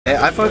Hey,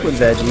 I fuck with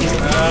veggies.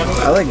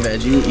 I like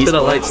veggie. Bit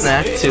of light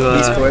snack to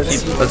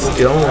keep us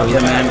going.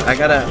 Yeah, man. I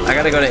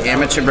gotta go to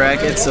amateur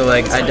brackets, so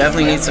like I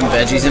definitely need some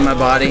veggies in my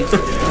body.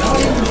 Come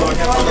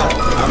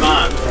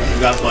on, we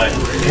gotta play.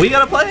 We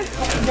gotta play?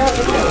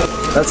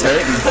 That's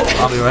hurting.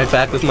 I'll be right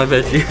back with my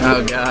veggie.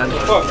 Oh god.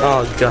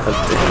 Oh god.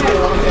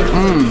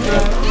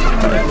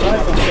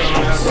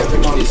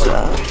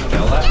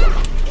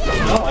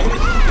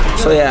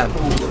 So yeah,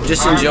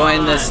 just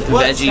enjoying this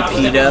veggie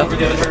pita.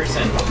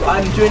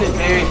 I'm doing it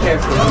very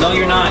carefully. No,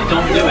 you're not.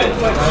 Don't do it.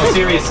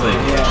 Seriously.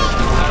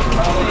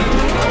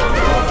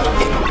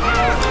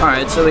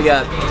 Alright, so we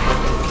got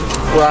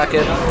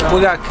Rocket,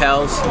 we got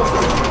KELLZ.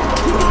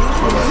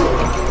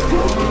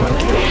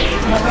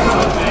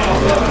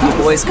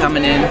 The boys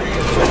coming in.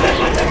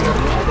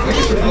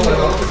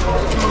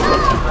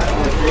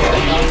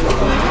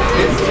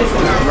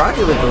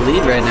 Rocket with the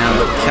lead right now,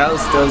 but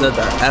KELLZ throws at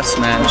the F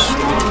smash.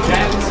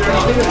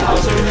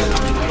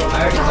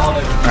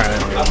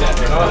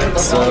 Alright,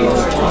 so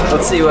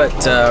let's see what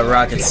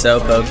Rocket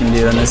Sopo can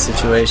do in this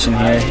situation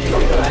here.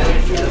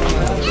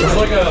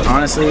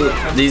 Honestly,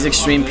 these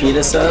extreme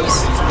pita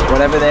subs,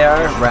 whatever they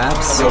are,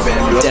 wraps,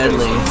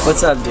 deadly.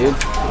 What's up, dude?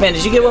 Man,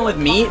 did you get one with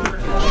meat?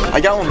 I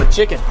got one with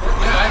chicken.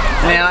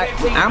 Man,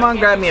 I'm gonna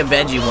grab me a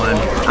veggie one.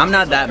 I'm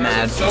not that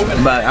mad,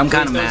 but I'm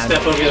kind of mad.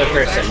 Step over the other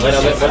person. Let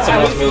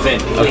someone else move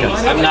in. Okay.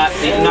 I'm not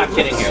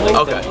kidding here. Like,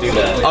 okay. Do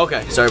that.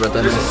 Okay. Sorry about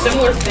that.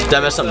 Did I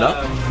mess something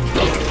up?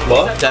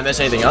 What? Did I mess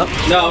anything up?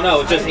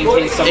 No, just in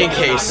case someone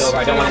knocks over.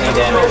 I don't want any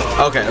damage.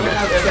 Okay.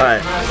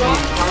 Alright.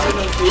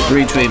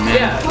 Retweet,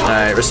 man.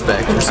 Alright,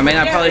 respect. I mean,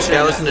 I probably should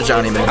have listened to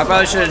Johnny, man. I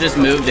probably should have just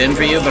moved in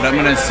for you, but I'm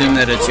gonna assume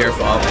that it's your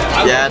fault.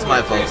 Yeah, it's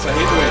my fault.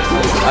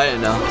 I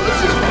didn't know.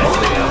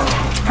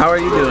 How are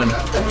you doing?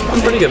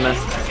 I'm pretty good, man.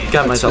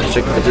 Got myself a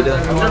chicken fajita.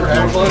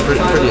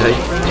 Pretty hype.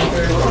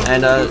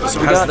 And so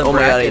we got, oh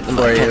my god, I ate them,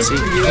 I can't see.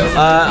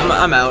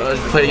 I'm out. I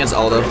played against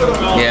Aldo.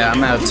 Yeah,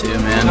 I'm out too,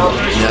 man.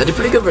 Yeah, I did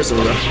pretty good versus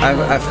Aldo.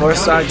 I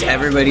four-stocked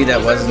everybody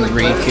that wasn't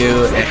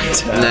Riku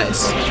and...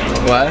 Nice.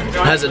 What?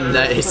 That's a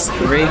nice.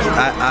 Riku,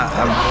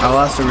 I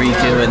lost to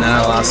Riku and then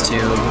I lost to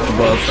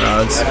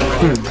Bullfrogs.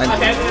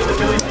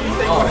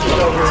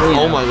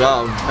 Oh my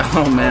god.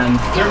 Oh man.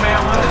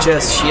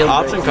 Just shield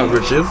option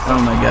coverage too. Oh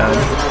my god.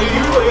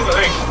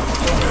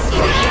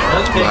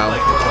 Wow.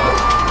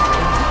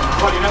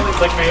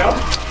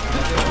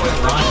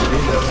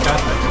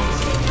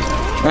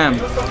 Man,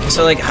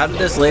 so like how did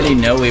this lady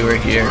know we were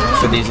here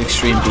for these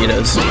extreme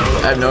pitas?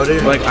 I have no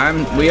idea. Like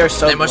we are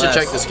so They must have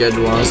checked the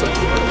schedule honestly.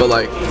 But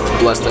like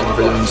blessed them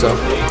for doing so.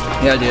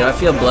 Yeah dude, I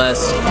feel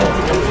blessed.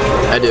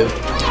 I do.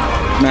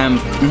 Man,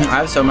 I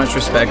have so much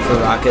respect for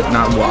Rocket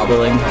not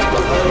wobbling.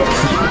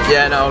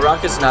 Yeah, no,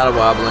 Rocket's not a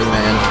wobbling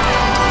man.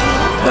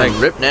 Like,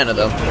 rip Nana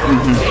though.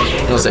 I'm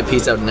gonna say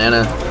peace out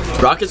Nana.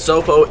 Rocket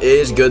Sopo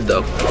is good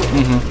though.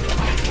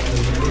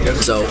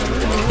 So,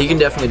 he can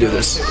definitely do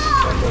this.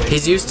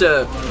 He's used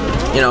to,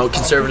 you know,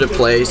 conservative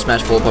play,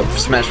 Smash 4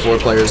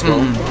 player as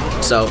well.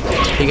 So,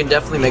 he can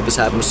definitely make this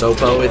happen with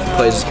Sopo if he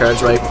plays his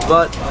cards right.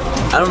 But,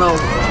 I don't know,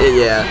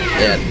 yeah.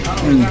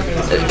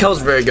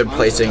 KELLZ very good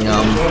placing.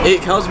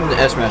 KELLZ been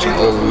F smashing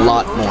a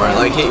lot more.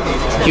 Like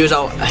he was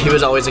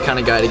always the kind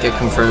of guy to get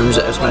confirms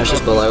at F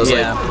smashes, but I was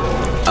like,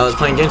 I was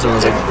playing games and I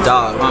was like,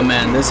 dog. Oh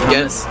man, this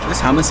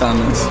hummus on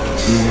this.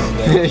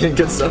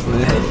 Good stuff,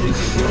 man.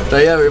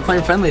 But yeah, we were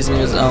playing friendlies and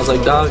I was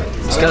like, dog,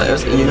 you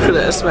could have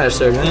S smashed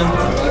there, man.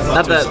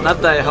 Not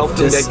that I helped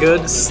him get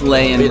good.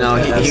 Slaying. But, you know,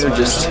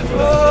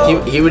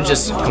 he would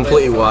just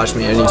completely wash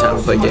me anytime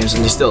we play games,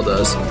 and he still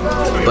does.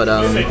 But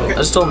I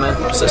just told him, man,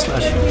 just S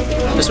smash.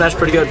 S smash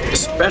pretty good,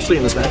 especially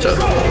in this matchup.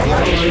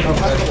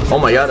 Oh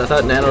my god, I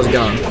thought Nano was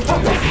gone. I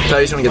thought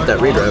he was gonna get that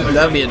redrive.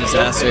 That would be a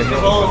disaster.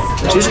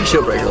 She's using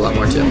shield breaker a lot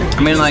more too.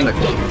 I mean, like,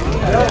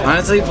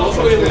 honestly,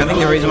 I think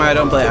the reason why I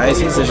don't play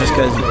Ices is just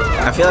because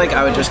I feel like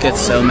I would just get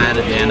so mad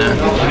at Nana.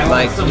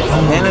 Like,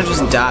 Nana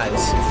just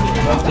dies.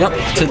 Yep.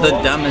 To the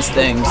dumbest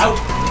things.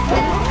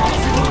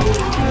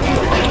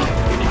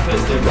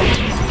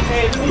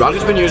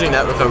 Rocket's been using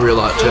that recovery a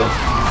lot too.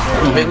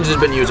 Mittens has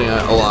been using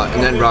it a lot,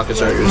 and then Rocket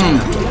started using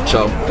it.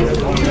 So,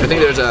 I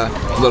think there's a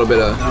little bit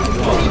of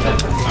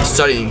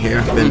studying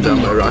here been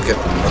done by Rocket.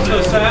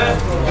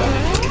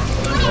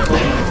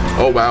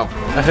 Oh wow.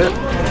 I hit.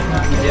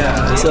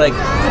 Yeah. It's like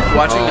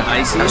watching the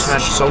Ices. That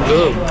Smash is so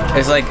good.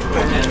 It's like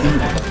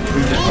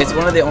it's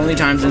one of the only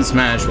times in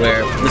Smash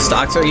where the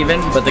stocks are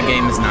even, but the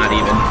game is not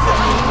even.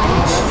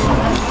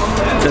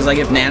 Because like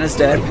if Nana's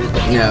dead,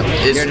 yeah,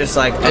 you're just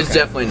like okay. It's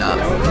definitely not.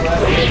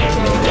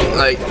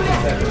 Like,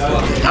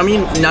 I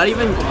mean, not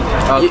even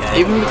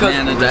even because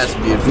that's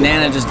beautiful.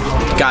 Nana just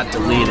got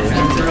deleted.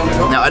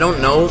 Now I don't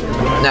know.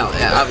 Now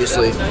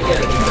obviously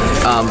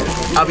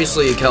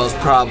KELLZ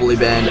probably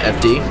banned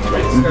FD,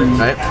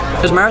 right?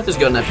 Because Marth is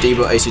good in FD,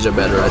 but ACs are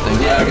better, I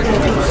think.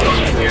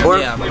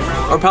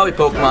 Or probably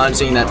Pokemon,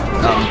 seeing that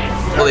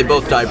well they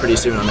both die pretty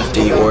soon on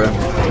FD, or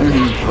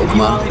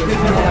Pokemon.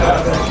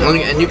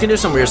 And you can do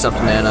some weird stuff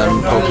to Nana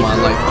in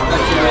Pokemon, like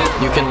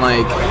you can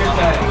like,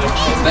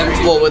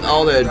 well, with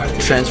all the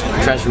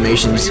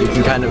transformations, you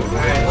can kind of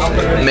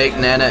make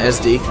Nana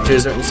SD to a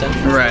certain extent.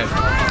 Right.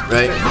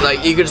 Right?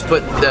 Like, you could just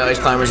put the Ice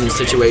Climbers in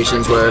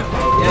situations where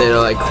they're,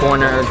 like,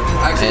 cornered,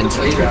 and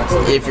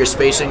if you're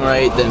spacing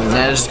right, then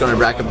Nana's just going to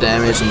rack up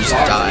damage and just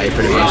die,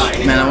 pretty much.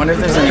 Man, I wonder if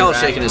there's any KELLZ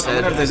shaking his head.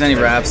 I wonder if there's any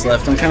wraps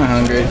left. I'm kind of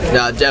hungry.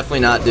 Nah, definitely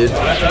not, dude.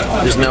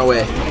 There's no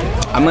way.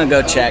 I'm going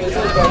to go check.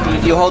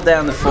 You hold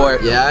down the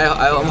fort. Yeah,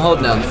 I'm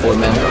holding down the fort,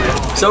 man.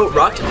 So,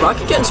 Rocket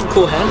getting some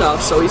cool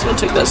handoffs, so he's going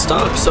to take that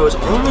stock. So, it's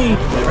only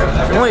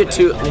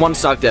a 1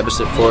 stock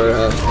deficit for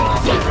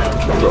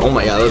oh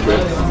my god, that was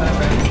weird.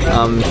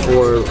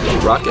 For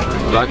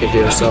Rocket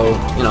here, so,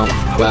 you know,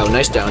 wow,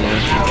 nice down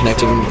air,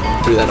 connecting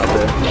through that up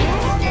there.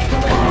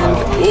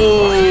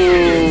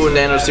 Ooh,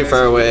 Nano's too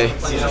far away.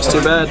 It's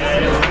too bad.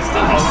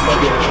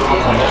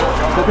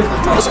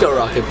 Let's go,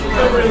 Rocket.